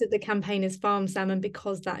focus of the campaign is farm salmon,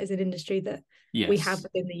 because that is an industry that we have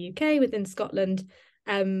within the UK, within Scotland.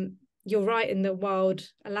 You're right in that wild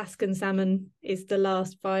Alaskan salmon is the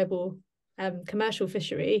last viable commercial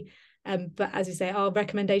fishery. But as you say, our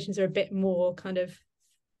recommendations are a bit more kind of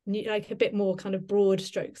broad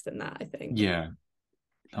strokes than that, I think. Yeah,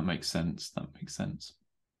 that makes sense.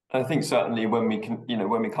 I think certainly when we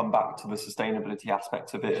come back to the sustainability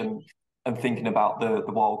aspect of it and thinking about the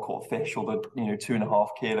wild caught fish, or the 2.5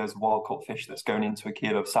 kilos of wild caught fish that's going into a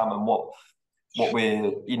kilo of salmon, what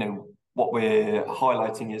we're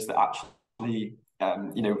highlighting is that actually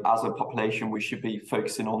as a population we should be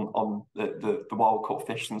focusing on the wild caught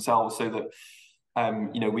fish themselves, so that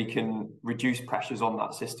we can reduce pressures on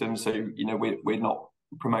that system. So we're not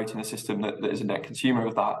promoting a system that is a net consumer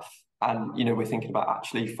of that. And we're thinking about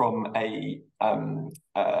actually from a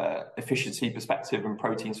efficiency perspective and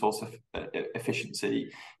protein source of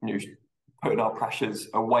efficiency, putting our pressures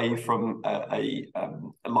away from a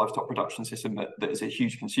livestock production system that is a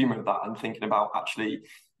huge consumer of that, and thinking about actually,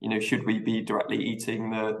 should we be directly eating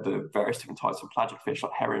the various different types of pelagic fish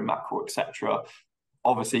like herring, mackerel, etc.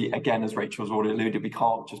 Obviously, again, as Rachel's already alluded, we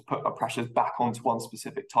can't just put our pressures back onto one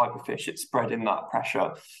specific type of fish. It's spreading that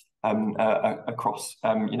pressure across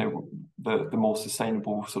the more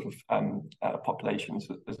sustainable sort of populations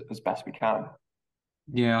as best we can.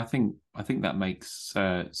 Yeah, I think that makes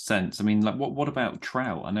sense. I mean, like, what about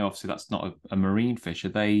trout? I know obviously that's not a marine fish. Are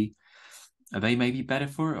they maybe better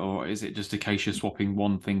for it, or is it just a case you're swapping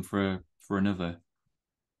one thing for another?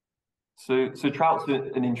 So trout's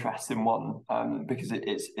an interesting one because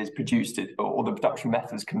it's produced, or the production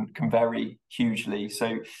methods can vary hugely.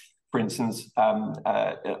 So, for instance,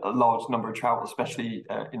 a large number of trout, especially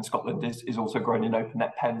in Scotland, is also grown in open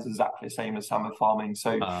net pens, exactly the same as salmon farming.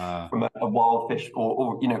 So from a wild fish,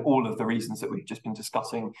 or all of the reasons that we've just been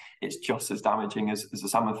discussing, it's just as damaging as the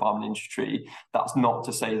salmon farming industry. That's not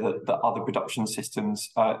to say that other production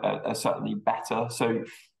systems are certainly better. So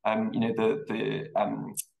the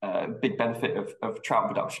big benefit of trout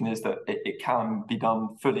production is that it can be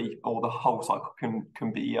done fully, or the whole cycle can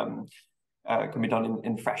be done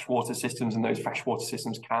in freshwater systems, and those freshwater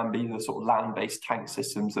systems can be the sort of land-based tank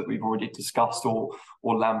systems that we've already discussed, or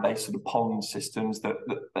land-based sort of pond systems that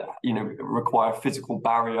require a physical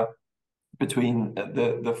barrier between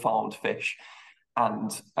the farmed fish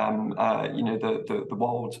and the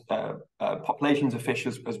wild populations of fish,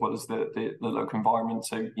 as well as the local environment.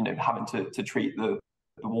 So having to treat the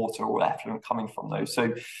water or effluent coming from those.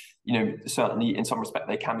 So certainly in some respect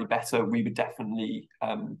they can be better. We would definitely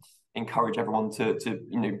encourage everyone to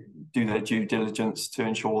do their due diligence to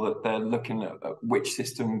ensure that they're looking at which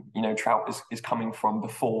system trout is coming from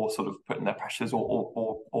before sort of putting their pressures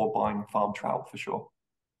or buying farm trout, for sure.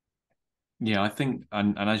 Yeah, I think,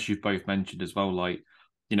 and as you've both mentioned as well, like,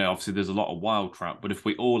 obviously there's a lot of wild trout, but if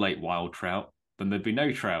we all ate wild trout, then there'd be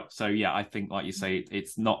no trout. So yeah, I think, like you say,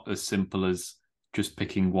 it's not as simple as just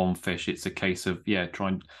picking one fish. It's a case of, try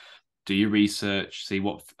and do your research, see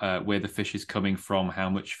what where the fish is coming from, how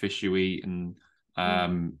much fish you eat, and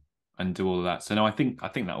do all of that. So no, I think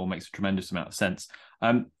that all makes a tremendous amount of sense.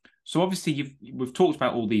 So obviously we've talked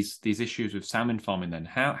about all these issues with salmon farming. Then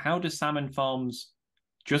how do salmon farms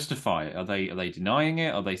justify it? Are they denying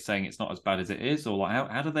it? Are they saying it's not as bad as it is? Or like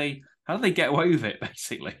how do they get away with it,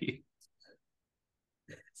 basically?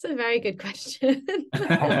 It's a very good question.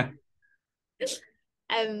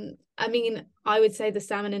 I mean, I would say the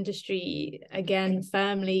salmon industry, again,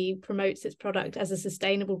 firmly promotes its product as a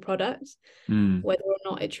sustainable product. Whether or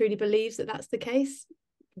not it truly believes that that's the case,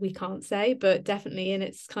 we can't say, but definitely in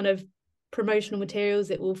its kind of promotional materials,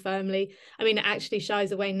 it will firmly, I mean, it actually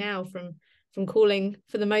shies away now from calling,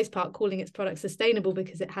 for the most part, calling its product sustainable,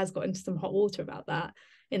 because it has got into some hot water about that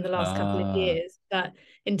in the last couple of years. But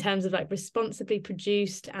in terms of like responsibly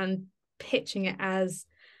produced and pitching it as,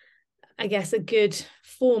 I guess, a good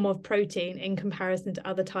form of protein in comparison to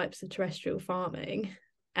other types of terrestrial farming.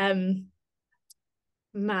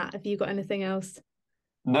 Matt, have you got anything else?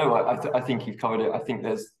 No, I think you've covered it. I think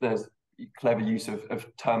there's clever use of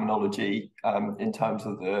terminology in terms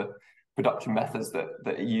of the production methods that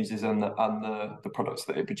it uses and the products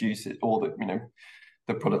that it produces, or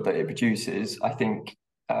the product that it produces. I think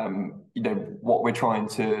what we're trying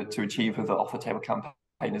to achieve with the off the table campaign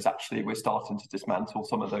is actually we're starting to dismantle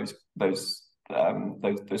some of those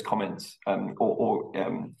comments or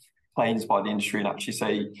claims by the industry, and actually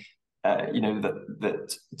say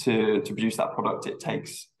that to produce that product it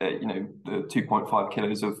takes the 2.5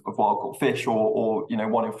 kilos of wild caught fish, or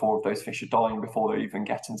 1 in 4 of those fish are dying before they even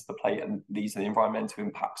get into the plate, and these are the environmental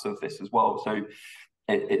impacts of this as well. So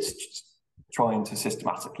it's just trying to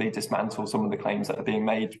systematically dismantle some of the claims that are being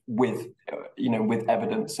made with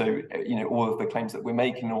evidence. So all of the claims that we're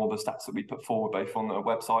making, all the stats that we put forward both on the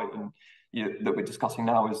website and that we're discussing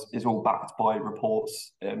now is all backed by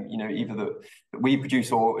reports, either that we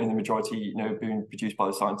produce, or in the majority, being produced by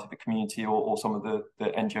the scientific community or some of the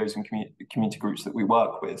NGOs and community groups that we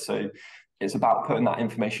work with. So it's about putting that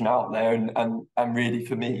information out there, and really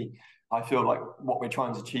for me, I feel like what we're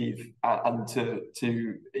trying to achieve and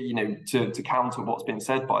to counter what's being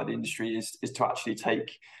said by the industry is to actually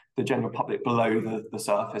take the general public below the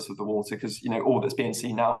surface of the water, because all that's being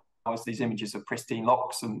seen now is these images of pristine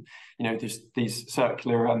locks and these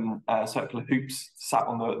circular hoops sat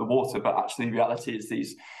on the water, but actually the reality is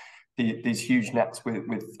these huge nets with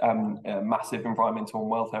massive environmental and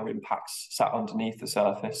welfare impacts sat underneath the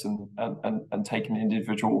surface, and taking the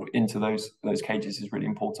individual into those cages is really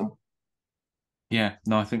important. Yeah,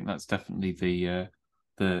 no, I think that's definitely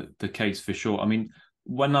the case for sure. I mean,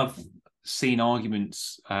 when I've seen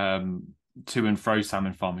arguments to and fro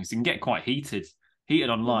salmon farming, it can get quite heated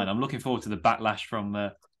online. I'm looking forward to the backlash from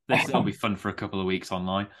this. It'll be fun for a couple of weeks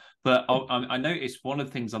online. But I noticed one of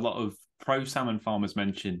the things a lot of pro salmon farmers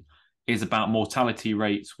mention is about mortality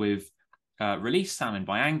rates with released salmon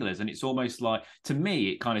by anglers, and it's almost like, to me,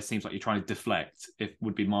 it kind of seems like you're trying to deflect. It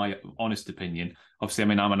would be my honest opinion. Obviously, I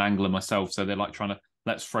mean, I'm an angler myself, so they're like trying to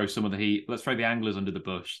let's throw the anglers under the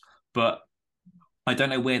bush. But I don't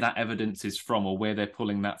know where that evidence is from, or where they're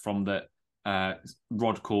pulling that from, that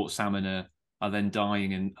rod caught salmon are then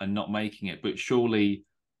dying and not making it. But surely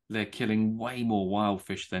they're killing way more wild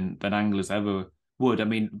fish than anglers ever would. I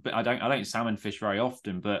mean, but I don't salmon fish very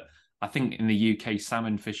often, but I think in the UK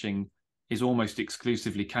salmon fishing is almost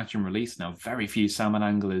exclusively catch and release now. Very few salmon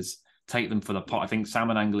anglers take them for the pot. I think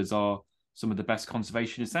salmon anglers are some of the best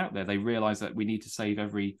conservationists out there. They realise that we need to save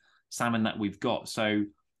every salmon that we've got. So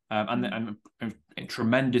and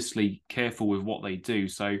tremendously careful with what they do.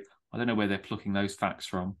 So I don't know where they're plucking those facts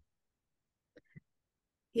from.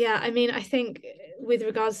 Yeah, I mean, I think with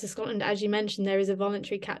regards to Scotland, as you mentioned, there is a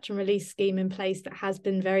voluntary catch and release scheme in place that has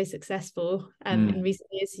been very successful. In recent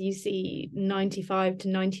years, you see 95 to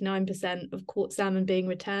 99% of caught salmon being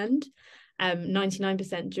returned,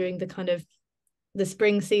 99% during the kind of the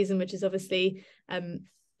spring season, which is obviously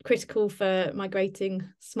critical for migrating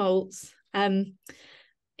smolts. If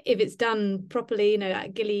it's done properly,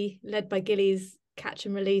 at led by gillies, catch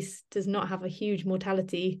and release does not have a huge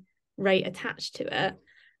mortality rate attached to it.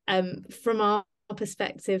 From our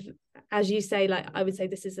perspective, as you say, like I would say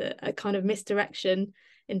this is a kind of misdirection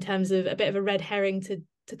in terms of a bit of a red herring to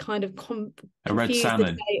kind of a red confuse salmon,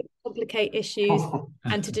 the debate, complicate issues,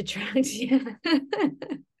 and to detract. Yeah,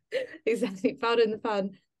 exactly. Pardon the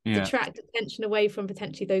pun. yeah, Detract attention away from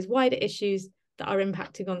potentially those wider issues that are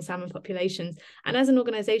impacting on salmon populations. And as an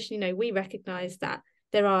organisation, you know, we recognise that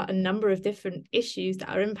there are a number of different issues that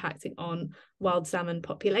are impacting on wild salmon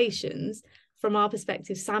populations. From our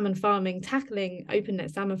perspective, salmon farming, tackling open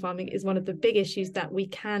net salmon farming is one of the big issues that we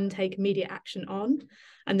can take immediate action on.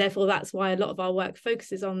 And therefore, that's why a lot of our work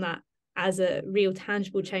focuses on that as a real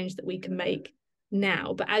tangible change that we can make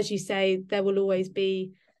now. But as you say, there will always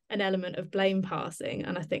be an element of blame passing.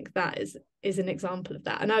 And I think that is an example of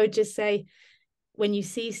that. And I would just say, when you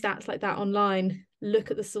see stats like that online,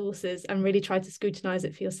 look at the sources and really try to scrutinize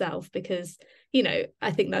it for yourself, because, you know,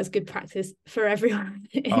 I think that's good practice for everyone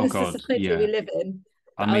in the society we live in.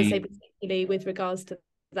 But I would say particularly with regards to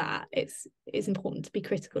that, it's important to be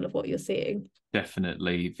critical of what you're seeing.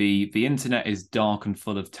 Definitely. The internet is dark and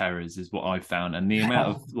full of terrors is what I've found. And the amount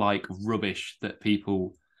of like rubbish that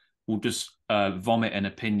people will just vomit an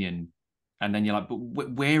opinion. And then you're like, but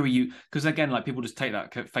where are you? Because again, like people just take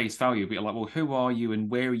that at face value, but you're like, well, who are you and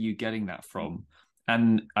where are you getting that from?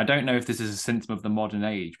 And I don't know if this is a symptom of the modern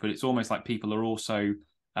age, but it's almost like people are also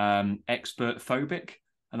expert phobic.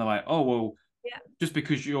 And they're like, oh, well, yeah, just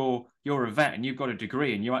because you're a vet and you've got a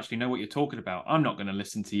degree and you actually know what you're talking about, I'm not going to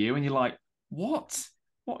listen to you. And you're like, what?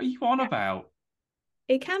 What are you on about?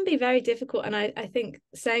 It can be very difficult. And I think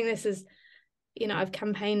saying this is, you know, I've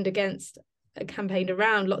campaigned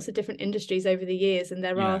around lots of different industries over the years, and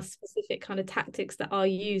there are specific kind of tactics that are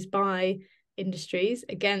used by industries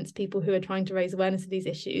against people who are trying to raise awareness of these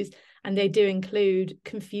issues, and they do include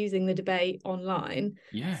confusing the debate online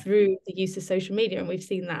through the use of social media, and we've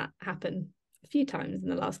seen that happen a few times in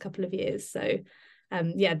the last couple of years. So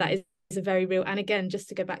that is a very real, and again, just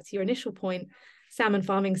to go back to your initial point, salmon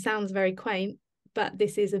farming sounds very quaint, but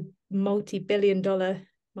this is a multi-billion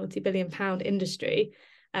pound industry,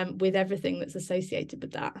 with everything that's associated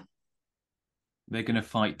with that. They're going to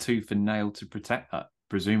fight tooth and nail to protect that,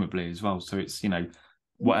 presumably, as well. So it's, you know,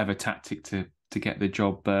 whatever tactic to get the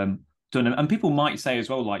job done. And people might say as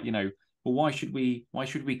well, like, you know, well, why should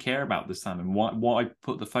we care about the salmon? Why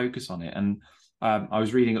put the focus on it? And I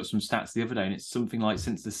was reading up some stats the other day, and it's something like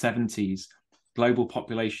since the 70s, global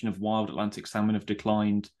population of wild Atlantic salmon have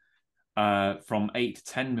declined from 8 to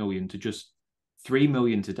 10 million to just 3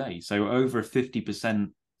 million today. So over a 50%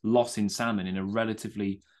 loss in salmon in a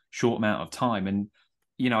relatively short amount of time. And,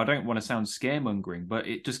 you know, I don't want to sound scaremongering, but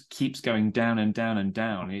it just keeps going down and down and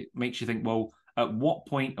down. It makes you think, well, at what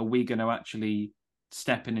point are we going to actually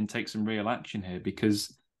step in and take some real action here?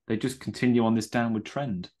 Because they just continue on this downward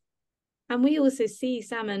trend. And we also see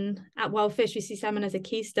salmon at Wildfish, we see salmon as a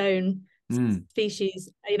keystone species,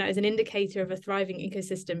 you know, as an indicator of a thriving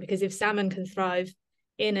ecosystem, because if salmon can thrive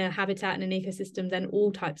in a habitat and an ecosystem, then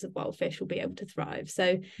all types of wild fish will be able to thrive.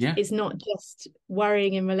 So it's not just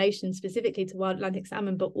worrying in relation specifically to wild Atlantic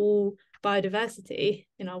salmon, but all biodiversity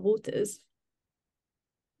in our waters.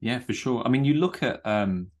 Yeah, for sure. I mean, you look at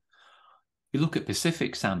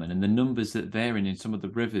Pacific salmon and the numbers that they're in some of the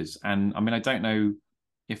rivers, and I mean, I don't know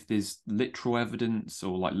if there's literal evidence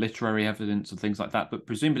or like literary evidence or things like that, but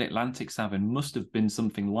presumably Atlantic salmon must have been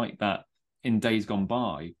something like that in days gone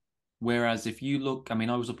by. Whereas if you look, I mean,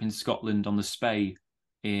 I was up in Scotland on the Spey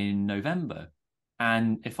in November,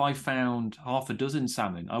 and if I found half a dozen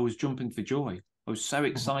salmon, I was jumping for joy. I was so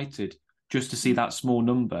excited just to see that small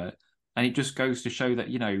number. And it just goes to show that,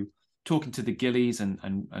 you know, talking to the gillies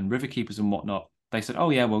and river keepers and whatnot, they said, oh,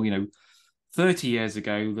 yeah, well, you know, 30 years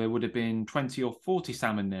ago, there would have been 20 or 40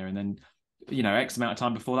 salmon there. And then, you know, X amount of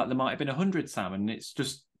time before that, there might have been 100 salmon. It's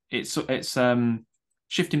just, it's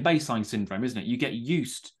shifting baseline syndrome, isn't it? You get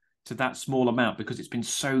used to that small amount because it's been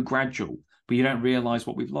so gradual, but you don't realize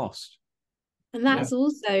what we've lost. And that's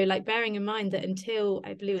also like bearing in mind that until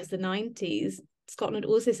I believe it was the 90s, Scotland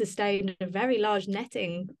also sustained a very large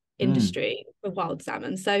netting industry for wild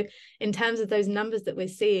salmon. So in terms of those numbers that we're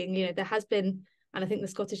seeing, you know, there has been, and I think the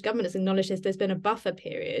Scottish government has acknowledged this, there's been a buffer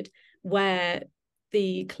period where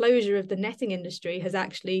the closure of the netting industry has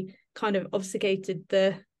actually kind of obfuscated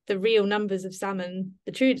the real numbers of salmon,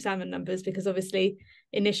 the true salmon numbers, because obviously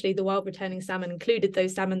initially the wild returning salmon included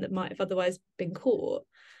those salmon that might have otherwise been caught.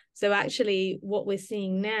 So actually what we're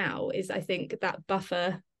seeing now is, I think that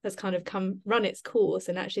buffer has kind of run its course,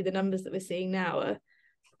 and actually the numbers that we're seeing now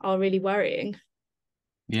are really worrying.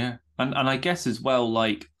 Yeah. And I guess as well,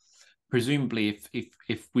 like presumably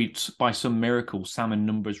if we by some miracle salmon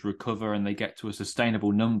numbers recover and they get to a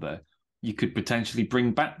sustainable number, you could potentially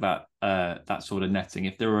bring back that sort of netting.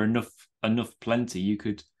 If there were enough plenty, you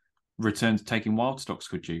could return to taking wild stocks,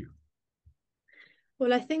 could you?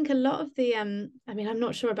 Well, I think a lot of the I mean, I'm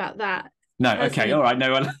not sure about that. No, okay, all right,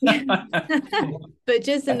 no. But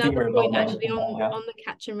just another point actually yeah. on the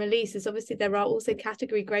catch and release is obviously there are also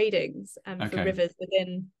category gradings for rivers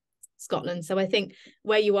within Scotland. So I think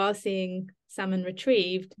where you are seeing salmon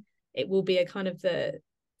retrieved, it will be a kind of the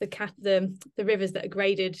rivers that are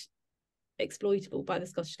graded exploitable by the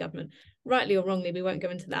Scottish government, rightly or wrongly. We won't go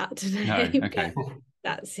into that today. No, okay.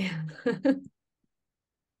 That's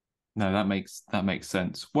No, that makes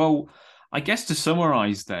sense. Well, I guess to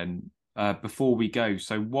summarize then, before we go,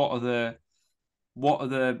 so what are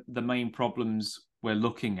the main problems we're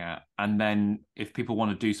looking at, and then if people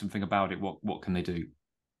want to do something about it, what can they do?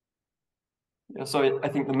 Yeah, so I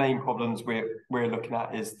think the main problems we're looking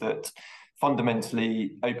at is that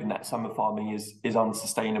fundamentally open net salmon farming is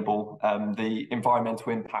unsustainable. The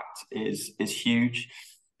environmental impact is huge.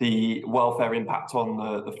 The welfare impact on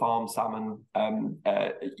the farm salmon,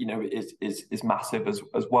 is massive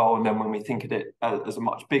as well. And then when we think of it as a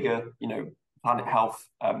much bigger, planet health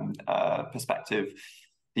perspective,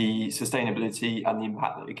 the sustainability and the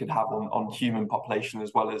impact that it could have on human population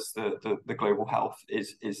as well as the global health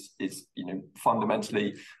is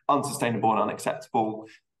fundamentally unsustainable and unacceptable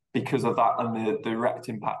because of that, and the direct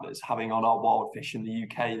impact that it's having on our wild fish in the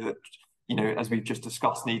UK that, as we've just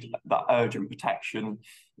discussed, need that urgent protection.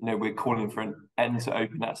 We're calling for an end to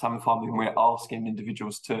open net salmon farming. We're asking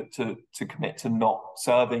individuals to commit to not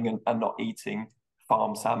serving and not eating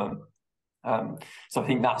farm salmon. So I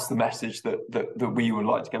think that's the message that we would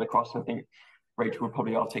like to get across. I think Rachel would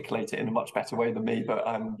probably articulate it in a much better way than me, but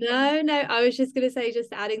no, I was just going to say,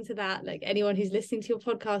 just adding to that, like anyone who's listening to your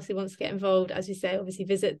podcast who wants to get involved, as you say, obviously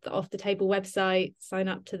visit the Off the Table website, sign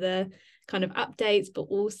up to the kind of updates, but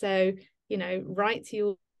also write to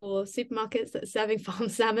your supermarkets that are serving farm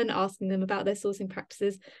salmon, asking them about their sourcing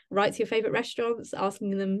practices, write to your favorite restaurants,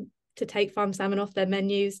 asking them to take farm salmon off their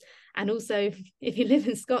menus. And also, if you live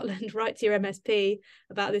in Scotland, write to your MSP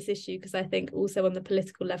about this issue, because I think also on the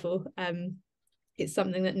political level, it's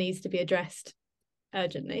something that needs to be addressed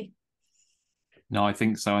urgently. No, I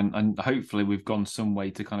think so, and hopefully we've gone some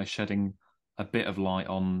way to kind of shedding a bit of light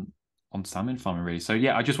on salmon farming, really. So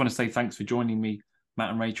yeah, I just want to say thanks for joining me,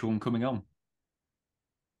 Matt and Rachel, and coming on.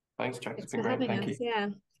 Thanks, Jack. Thanks it's been for great. having Thank us. you. Yeah.